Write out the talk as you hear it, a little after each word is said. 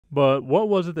But what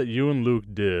was it that you and Luke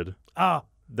did Oh,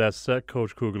 that set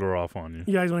Coach Kugler off on you?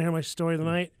 you guys want to hear my story of the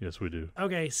night? Yes, we do.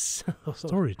 Okay, so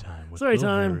Story time. With Story Bill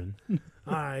time. Heron.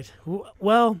 all right.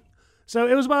 Well, so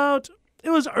it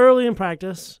was early in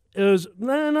practice. It was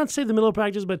not to say the middle of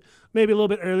practice, but maybe a little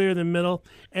bit earlier than middle.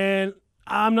 And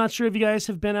I'm not sure if you guys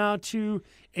have been out to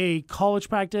a college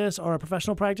practice or a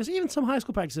professional practice, even some high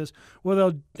school practices, where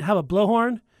they'll have a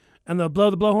blowhorn and they'll blow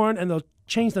the blowhorn and they'll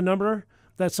change the number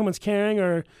that someone's carrying,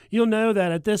 or you'll know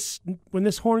that when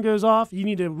this horn goes off, you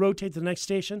need to rotate to the next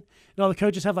station. And all the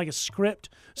coaches have like a script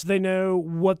so they know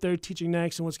what they're teaching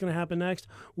next and what's going to happen next.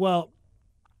 Well,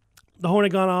 the horn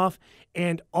had gone off,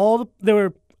 and they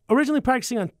were originally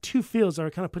practicing on two fields that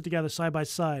were kind of put together side by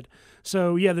side.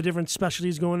 So yeah, the different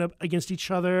specialties going up against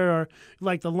each other, or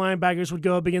like the linebackers would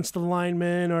go up against the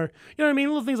linemen, or you know what I mean,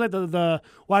 little things like the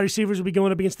wide receivers would be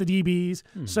going up against the DBs.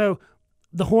 So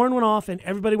the horn went off, and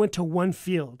everybody went to one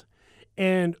field.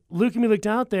 And Luke and me looked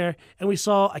out there, and we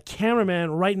saw a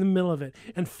cameraman right in the middle of it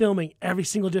and filming every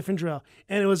single different drill.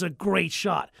 And it was a great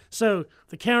shot. So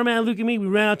the cameraman, Luke and me, we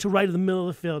ran out to right in the middle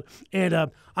of the field. And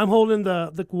I'm holding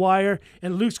the wire,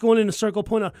 and Luke's going in a circle,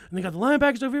 pointing out. And they got the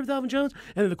linebackers over here with Alvin Jones,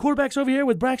 and then the quarterback's over here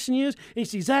with Braxton Hughes. And you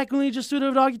see Zach Lee just stood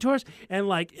over to Augie Torres. And,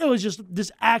 like, it was just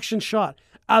this action shot.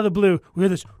 Out of the blue, we hear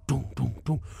this, boom, boom,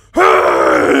 boom.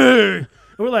 Hey! And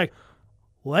we're like,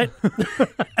 what?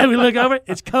 And we look over,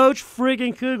 it's Coach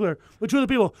freaking Kugler with two other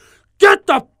people. Get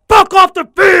the fuck off the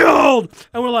field!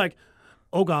 And we're like,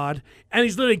 oh God. And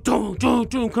he's literally,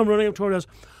 come running up toward us.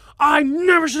 I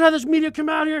never should have this media come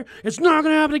out here. It's not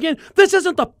going to happen again. This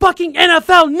isn't the fucking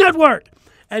NFL Network.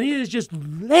 And he is just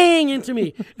laying into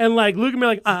me. And like Luke and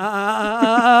me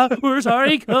are like, we're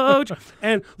sorry, Coach.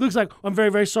 And Luke's like, I'm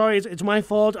very, very sorry. It's my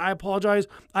fault. I apologize.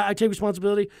 I take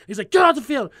responsibility. He's like, get off the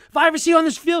field. If I ever see you on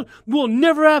this field, we'll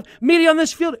never have media on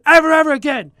this field ever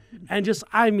again. And just,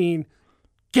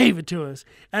 gave it to us.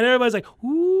 And everybody's like,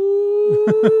 ooh,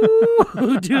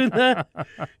 doing that.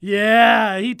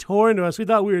 Yeah, he tore into us. We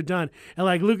thought we were done. And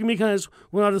like Luke and me kind of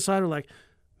went out to the side. We're like,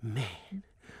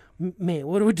 man,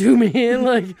 what do we do, man?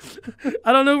 Like,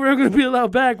 I don't know if we're going to be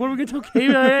allowed back. What are we going to tell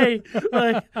KBIA?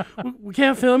 Like, we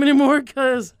can't film anymore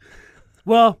because,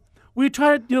 well, we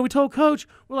tried, we told Coach,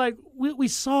 we're like, we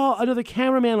saw another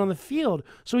cameraman on the field,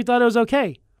 so we thought it was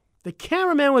okay. The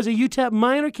cameraman was a Utep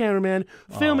minor cameraman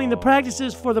filming the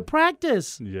practices for the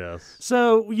practice. Yes.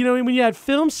 So, when you had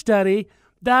film study,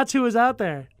 that's who was out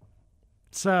there.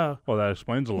 So. Well, that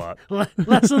explains a lot.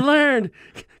 Lesson learned.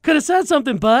 Could have said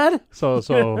something, bud. So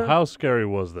how scary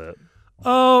was that?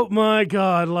 Oh my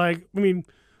God!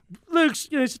 Luke's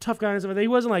he's a tough guy and stuff. He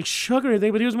wasn't like shook or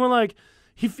anything, but he was more like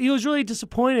he was really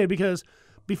disappointed because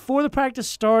before the practice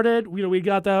started, we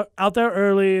got out there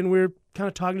early and we were kind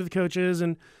of talking to the coaches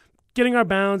and getting our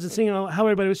bounds and seeing how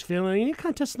everybody was feeling. And you're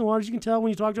kind of testing the waters. You can tell when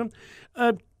you talk to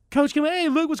him. Coach came, hey,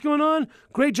 Luke, what's going on?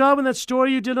 Great job in that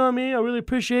story you did on me. I really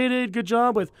appreciate it. Good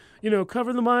job with,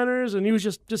 covering the minors. And he was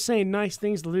just saying nice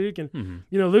things to Luke. And,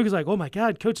 Luke was like, oh, my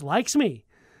God, Coach likes me.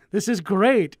 This is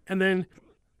great. And then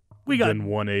we got... Then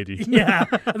 180. Yeah.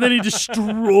 And then he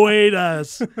destroyed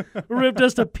us. Ripped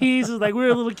us to pieces like we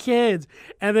were little kids.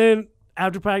 And then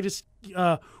after practice...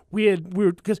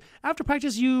 because after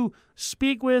practice you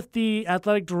speak with the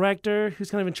athletic director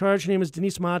who's kind of in charge. Her name is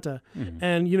Denise Mata,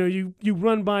 and you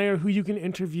run by her who you can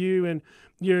interview and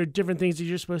your different things that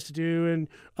you're supposed to do.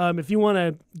 And if you want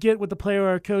to get with the player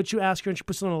or coach, you ask her and she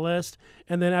puts it on a list.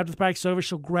 And then after the practice is over,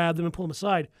 she'll grab them and pull them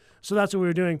aside. So that's what we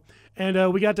were doing.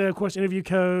 And we got to, of course, interview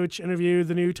coach, interview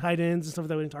the new tight ends and stuff like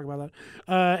that. We didn't talk about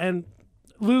that. And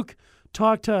Luke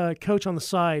talked to coach on the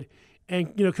side,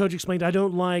 and coach explained, I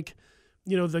don't like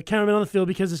the cameraman on the field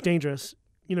because it's dangerous.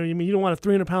 You don't want a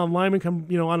 300-pound lineman come,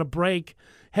 on a break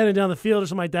heading down the field or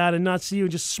something like that and not see you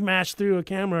and just smash through a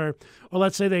camera. Or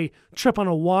let's say they trip on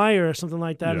a wire or something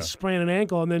like that and sprain an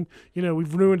ankle, and then,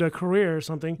 we've ruined a career or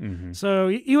something. Mm-hmm. So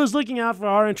he was looking out for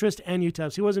our interest and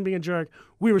UTEP's. He wasn't being a jerk.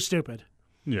 We were stupid.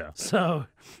 Yeah. So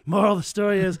moral of the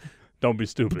story is... Don't be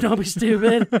stupid. Don't be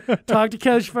stupid. Talk to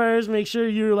coach first. Make sure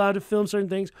you're allowed to film certain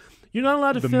things. You're not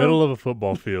allowed to film. The middle of a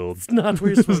football field. It's not where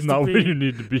you're supposed to be. This is not where you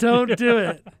need to be. Don't do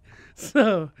it.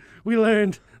 So we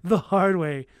learned the hard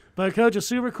way. But coach was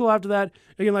super cool after that.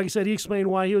 Again, like I said, he explained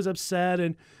why he was upset.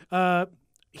 And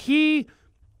he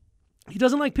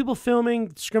doesn't like people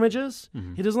filming scrimmages.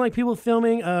 Mm-hmm. He doesn't like people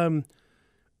filming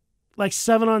like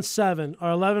 7-on-7 or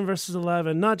 11 versus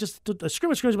 11. Not just a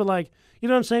scrimmage, but like, you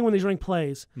know what I'm saying, when he's running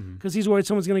plays. Because he's worried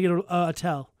someone's going to get a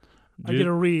tell. I get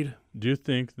a read. Do you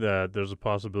think that there's a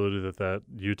possibility that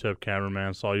Utep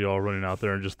cameraman saw you all running out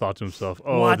there and just thought to himself,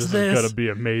 "Oh, Watch this this. is gonna be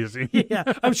amazing"? Yeah,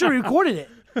 I'm sure he recorded it.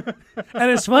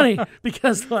 And it's funny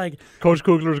because Coach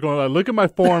Kugler's going like, "Look at my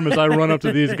form as I run up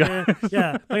to these guys."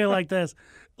 yeah, look at it like this.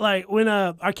 Like when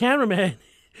our cameraman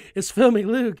is filming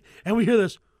Luke and we hear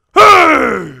this,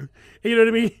 "Hey!" You know what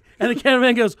I mean? And the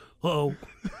cameraman goes, "Oh."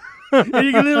 And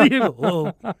you can literally hear,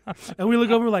 "Whoa." And we look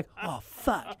over like, "Oh,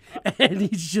 fuck." And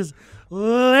he's just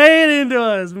laying into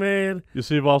us, man. You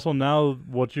see, also now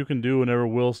what you can do whenever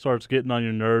Will starts getting on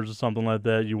your nerves or something like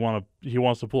that, he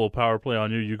wants to pull a power play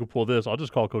on you. You can pull this. I'll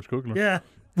just call Coach Kugler. Yeah,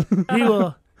 he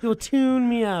will tune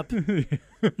me up.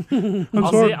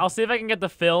 I'll see if I can get the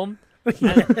film.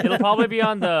 And it'll probably be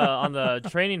on the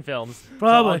training films.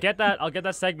 Probably. So I'll get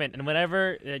that segment, and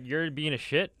whenever you're being a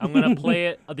shit, I'm gonna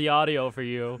play the audio for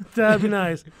you. That'd be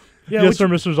nice. Yeah, Yes, sir,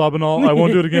 Mr. Zabinal. I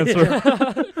won't do it again,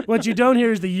 sir. What you don't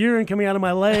hear is the urine coming out of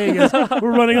my leg as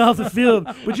we're running off the field.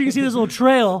 But you can see this little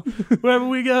trail wherever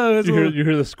we go. You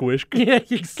hear the squish. Yeah,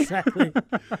 exactly.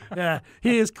 Yeah,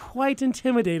 he is quite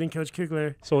intimidating, Coach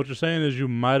Kugler. So what you're saying is you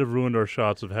might have ruined our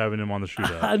shots of having him on the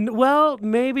shootout. Well,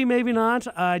 maybe not.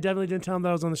 I definitely didn't tell him that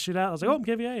I was on the shootout. I was like, "Oh,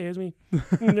 KVA, here's me.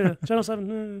 Channel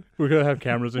 7. We're going to have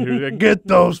cameras in here. Get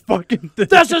those fucking things.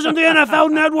 This isn't the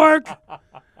NFL Network."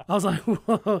 I was like,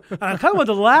 whoa. I kind of wanted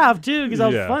to laugh, too, because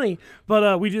that was funny.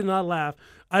 But we did not laugh.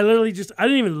 I literally I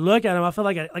didn't even look at him. I felt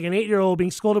like an 8-year-old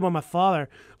being scolded by my father.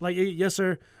 Like, "Yes,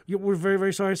 sir. We're very,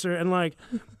 very sorry, sir." And like,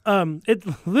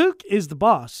 Luke is the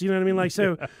boss. You know what I mean? Like,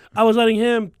 so I was letting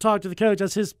him talk to the coach.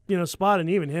 That's his, spot, and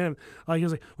even him. He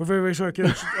was like, "We're very, very sorry,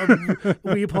 coach.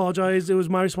 We apologize. It was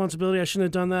my responsibility. I shouldn't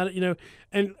have done that."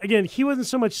 And again, he wasn't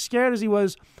so much scared as he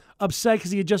was upset because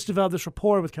he had just developed this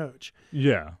rapport with Coach.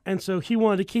 Yeah. And so he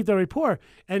wanted to keep that rapport,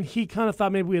 and he kind of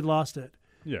thought maybe we had lost it.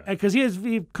 Yeah. Because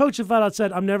Coach had flat out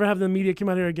said, "I'm never having the media come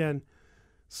out here again."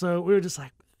 So we were just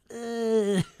like,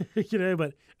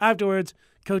 but afterwards,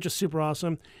 Coach was super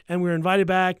awesome, and we were invited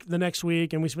back the next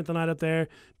week, and we spent the night up there.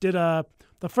 The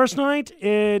first night,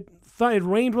 it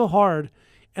rained real hard,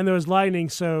 and there was lightning,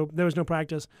 so there was no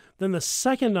practice. Then the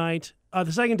second night,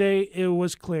 the second day, it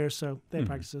was clear, so they had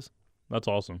practices. That's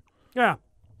awesome. Yeah.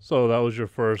 So that was your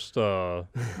first,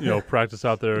 practice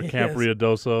out there, Camp Yes.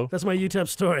 Riadoso. That's my UTEP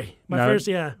story. My Now, first,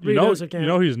 Riadoso camp. You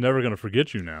know he's never going to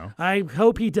forget you now. I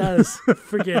hope he does.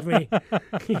 Forgive me.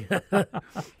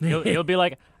 He'll be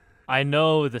like, "I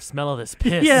know the smell of this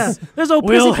piss." Yeah, there's old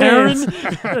Will pissy Heron?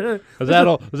 pants.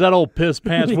 Is that old piss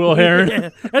pants Will Heron? Yeah,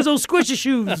 there's old squishy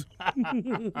shoes.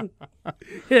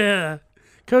 Yeah,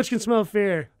 Coach can smell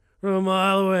fear from a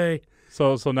mile away.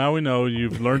 So now we know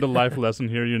you've learned a life lesson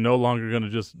here. You're no longer going to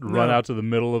just run out to the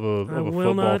middle of a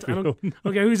football field.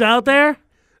 Okay, who's out there?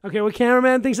 Okay, what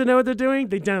cameraman thinks they know what they're doing?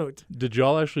 They don't. Did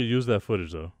y'all actually use that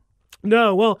footage, though?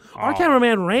 No, well, our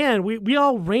cameraman ran. We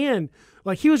all ran.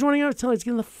 Like, he was running out telling us,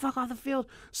 "Get the fuck off the field."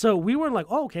 So we weren't like,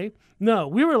 "Oh, okay." No,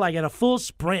 we were like at a full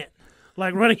sprint.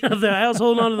 Like running out there. I was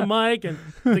holding onto the mic and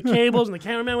the cables, and the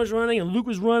cameraman was running, and Luke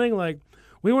was running. Like,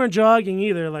 we weren't jogging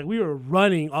either. Like, we were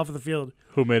running off of the field.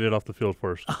 Who made it off the field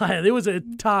first? It was a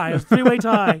tie. It was a three-way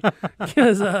tie.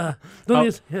 Because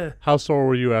How sore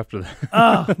were you after that?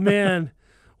 oh man,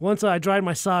 once I dried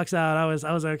my socks out, I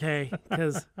was okay.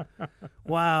 Because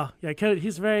wow, yeah,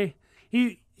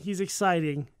 he's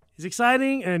exciting. He's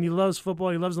exciting, and he loves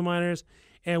football. He loves the Miners,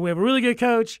 and we have a really good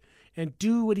coach. And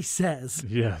do what he says.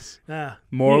 Yes.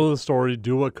 Moral of the story: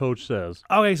 do what Coach says.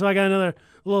 Okay, so I got another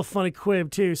little funny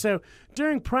quib too. So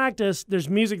during practice, there's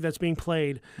music that's being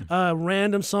played,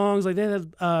 random songs like they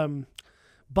had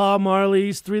Bob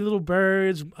Marley's "Three Little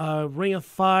Birds," "Ring of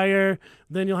Fire."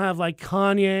 Then you'll have like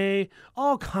Kanye,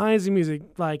 all kinds of music.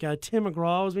 Like Tim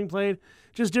McGraw was being played,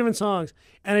 just different songs.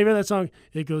 And I read that song.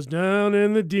 It goes down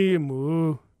in the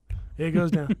DMO. It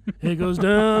goes down. It goes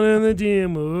down in the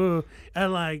DMO.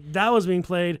 And like that was being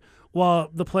played while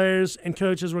the players and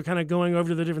coaches were kind of going over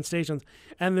to the different stations.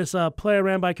 And this player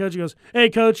ran by Coach and goes, "Hey,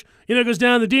 Coach, it goes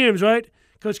down the DMs, right?"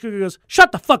 Coach Kugler goes,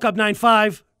 "Shut the fuck up,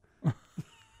 9-5."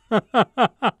 And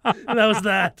that was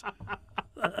that.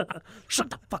 Shut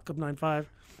the fuck up, 9-5.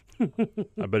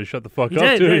 I bet he shut the fuck He up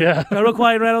did, too. yeah. Yeah. Got real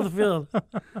quiet right off the field.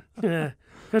 Yeah.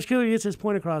 Coach Kugler gets his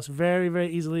point across very, very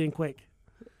easily and quick.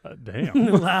 Damn.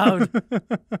 Loud.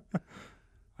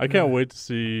 I can't wait to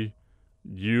see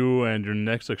you and your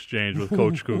next exchange with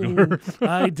Coach Kugler.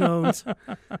 I don't.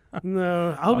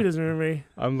 No. I hope he doesn't remember me.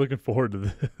 I'm looking forward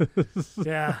to this.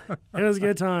 Yeah. It was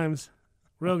good times.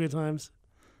 Real good times.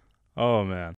 Oh,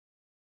 man.